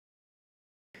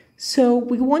So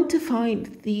we want to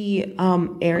find the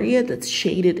area that's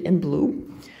shaded in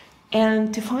blue.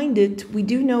 And to find it, we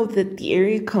do know that the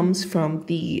area comes from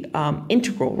the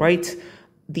integral, right?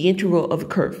 The integral of a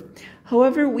curve.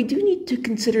 However, we do need to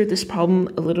consider this problem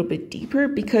a little bit deeper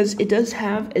because it does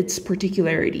have its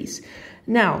particularities.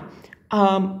 Now,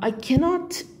 I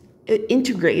cannot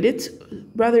integrate it.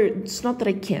 Rather, it's not that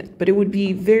I can't, but it would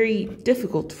be very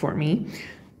difficult for me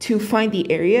to find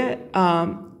the area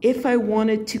if I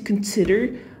wanted to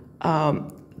consider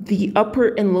the upper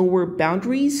and lower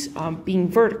boundaries being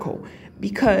vertical,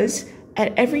 because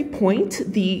at every point,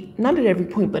 not at every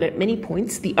point, but at many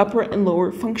points, the upper and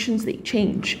lower functions, they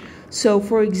change. So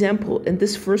for example, in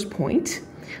this first point,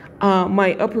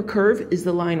 my upper curve is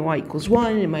the line y equals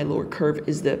 1, and my lower curve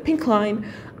is the pink line.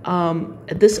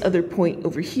 At this other point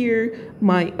over here,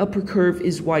 my upper curve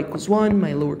is y equals 1,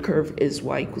 my lower curve is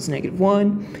y equals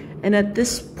 -1. And at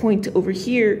this point over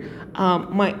here,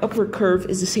 my upper curve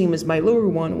is the same as my lower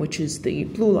one, which is the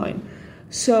blue line.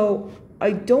 So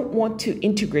I don't want to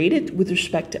integrate it with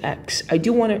respect to x. I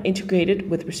do want to integrate it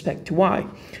with respect to y.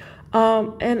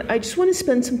 And I just want to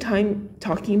spend some time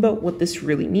talking about what this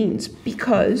really means,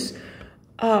 because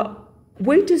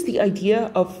where does the idea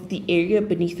of the area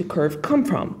beneath the curve come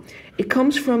from? It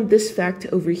comes from this fact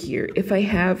over here. If I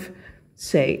have,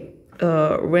 say,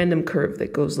 a random curve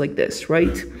that goes like this,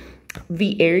 right?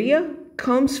 The area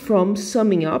comes from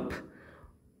summing up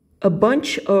a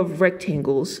bunch of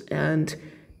rectangles, and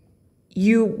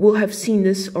you will have seen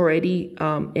this already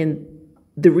in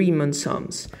the Riemann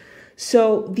sums.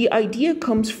 So the idea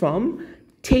comes from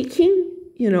taking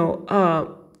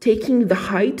the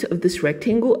height of this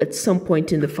rectangle at some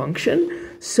point in the function.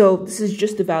 So this is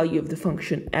just the value of the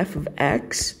function f of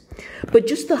x. But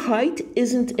just the height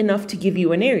isn't enough to give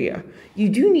you an area. You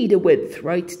do need a width,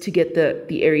 right, to get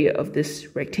the area of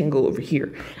this rectangle over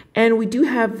here. And we do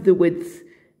have the width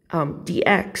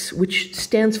dx, which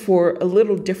stands for a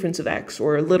little difference of x,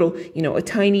 or a little, a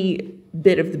tiny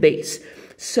bit of the base.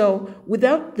 So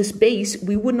without this base,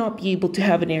 we would not be able to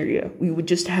have an area. We would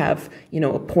just have,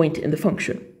 a point in the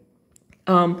function.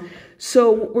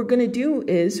 So what we're going to do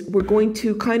is we're going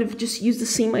to kind of just use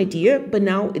the same idea, but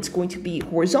now it's going to be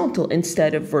horizontal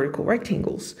instead of vertical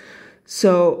rectangles.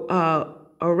 So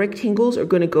our rectangles are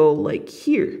going to go like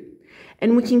here.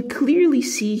 And we can clearly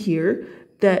see here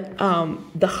that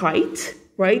the height,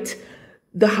 right?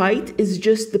 The height is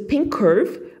just the pink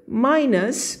curve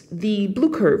minus the blue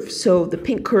curve. So the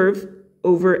pink curve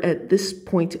over at this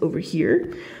point over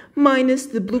here minus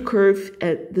the blue curve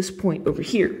at this point over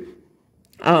here.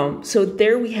 So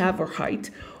there we have our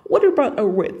height. What about our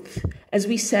width? As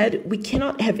we said, we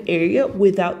cannot have area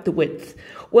without the width.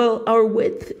 Well, our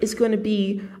width is going to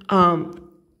be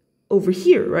over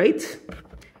here, right?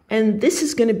 And this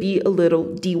is going to be a little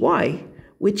dy,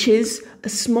 which is a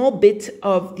small bit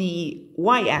of the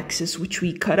y-axis, which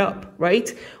we cut up,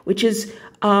 right? Which is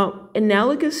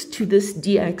analogous to this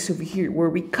dx over here, where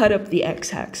we cut up the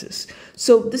x-axis.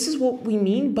 So this is what we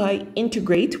mean by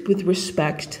integrate with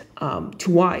respect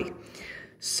to y.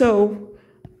 So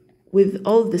with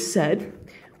all of this said,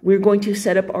 we're going to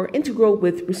set up our integral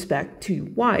with respect to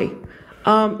y.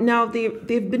 Now,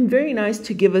 they've been very nice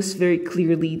to give us very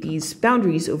clearly these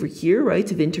boundaries over here,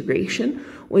 right, of integration,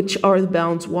 which are the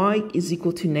bounds y is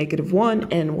equal to -1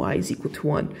 and y is equal to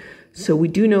 1. So we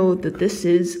do know that this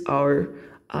is our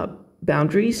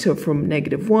boundary, so from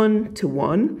 -1 to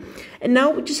 1. And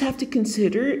now we just have to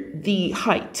consider the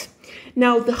height.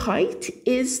 Now, the height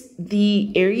is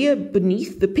the area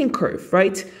beneath the pink curve,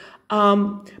 right?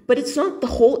 But it's not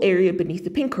the whole area beneath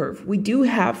the pink curve. We do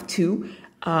have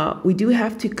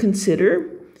to consider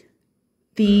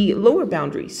the lower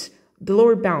boundaries,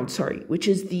 which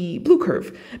is the blue curve.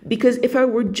 Because if I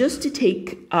were just to take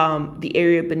the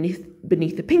area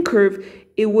beneath the pink curve,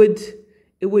 it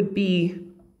would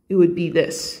be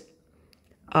this.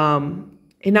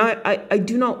 And I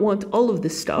do not want all of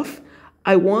this stuff.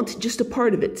 I want just a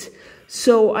part of it.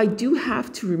 So I do have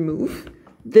to remove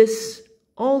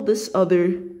all this other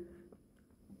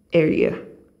area.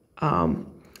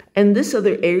 And this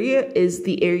other area is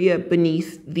the area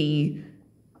beneath the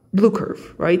blue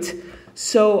curve, right?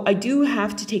 So I do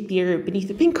have to take the area beneath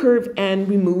the pink curve and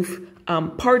remove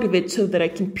part of it so that I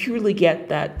can purely get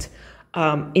that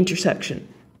intersection.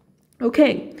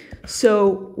 Okay,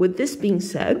 so with this being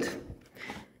said,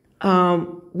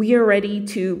 we are ready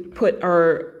to put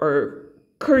our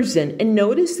curves in. And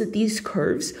notice that these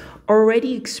curves are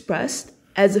already expressed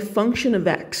as a function of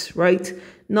x, right?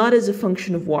 Not as a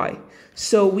function of y.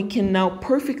 So we can now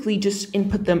perfectly just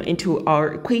input them into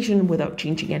our equation without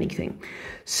changing anything.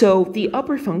 So the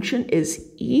upper function is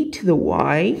e to the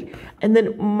y, and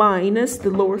then minus the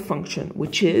lower function,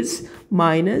 which is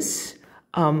minus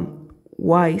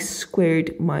y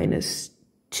squared minus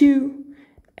 2,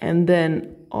 and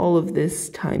then all of this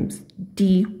times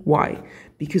dy,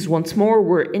 because once more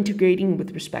we're integrating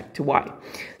with respect to y.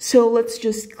 So let's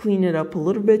just clean it up a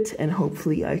little bit, and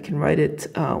hopefully I can write it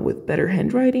with better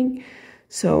handwriting.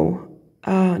 So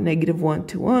 -1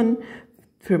 to 1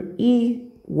 from e,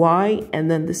 y, and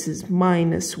then this is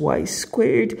minus y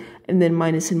squared, and then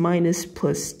minus and minus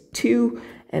plus 2,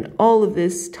 and all of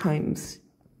this times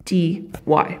dy.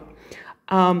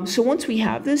 So once we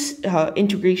have this,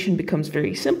 integration becomes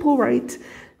very simple, right?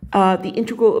 The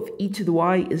integral of e to the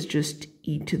y is just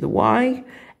e to the y,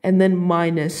 and then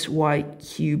minus y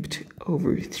cubed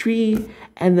over 3,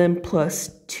 and then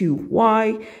plus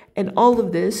 2y, and all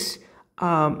of this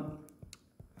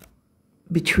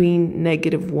between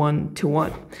 -1 to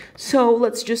 1. So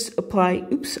let's just apply,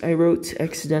 oops, I wrote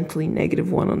accidentally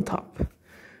 -1 on top.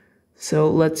 So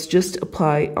let's just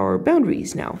apply our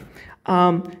boundaries now.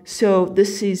 So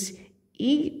this is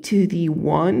e to the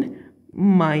 1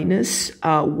 minus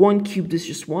 1 cubed is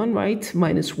just 1, right?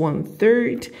 Minus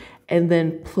 1/3, and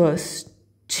then plus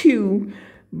 2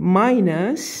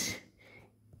 minus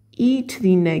e to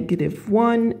the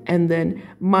 -1, and then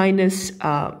minus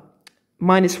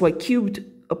y cubed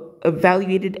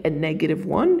evaluated at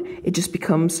 -1. It just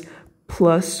becomes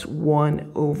plus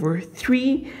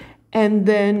 1/3, and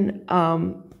then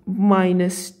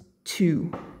minus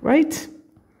 2, right?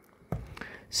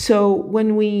 So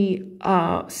when we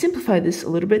simplify this a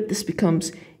little bit, this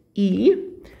becomes e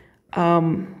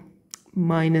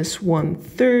minus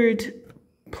 1/3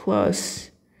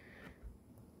 plus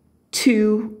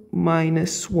 2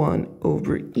 minus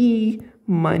 1/e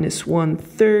minus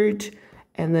 1/3,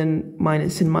 and then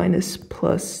minus and minus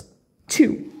plus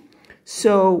 2.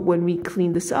 So when we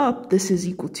clean this up, this is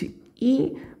equal to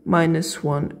e minus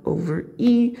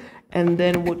 1/e, and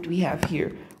then what do we have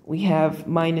here? We have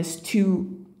minus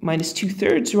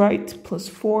 2/3, right, plus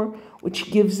 4,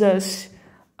 which gives us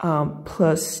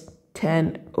plus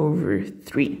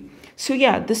 10/3. So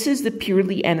yeah, this is the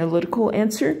purely analytical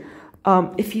answer.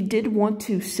 If you did want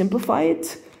to simplify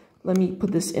it, let me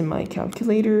put this in my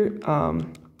calculator.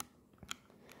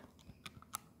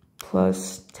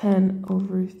 Plus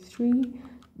 10/3,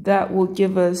 that will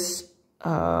give us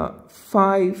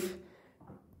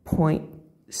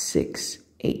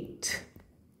 5.68.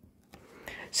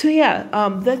 So yeah,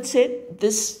 that's it.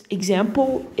 This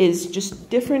example is just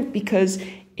different because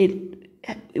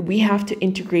we have to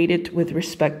integrate it with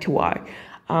respect to y.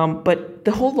 But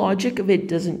the whole logic of it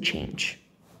doesn't change.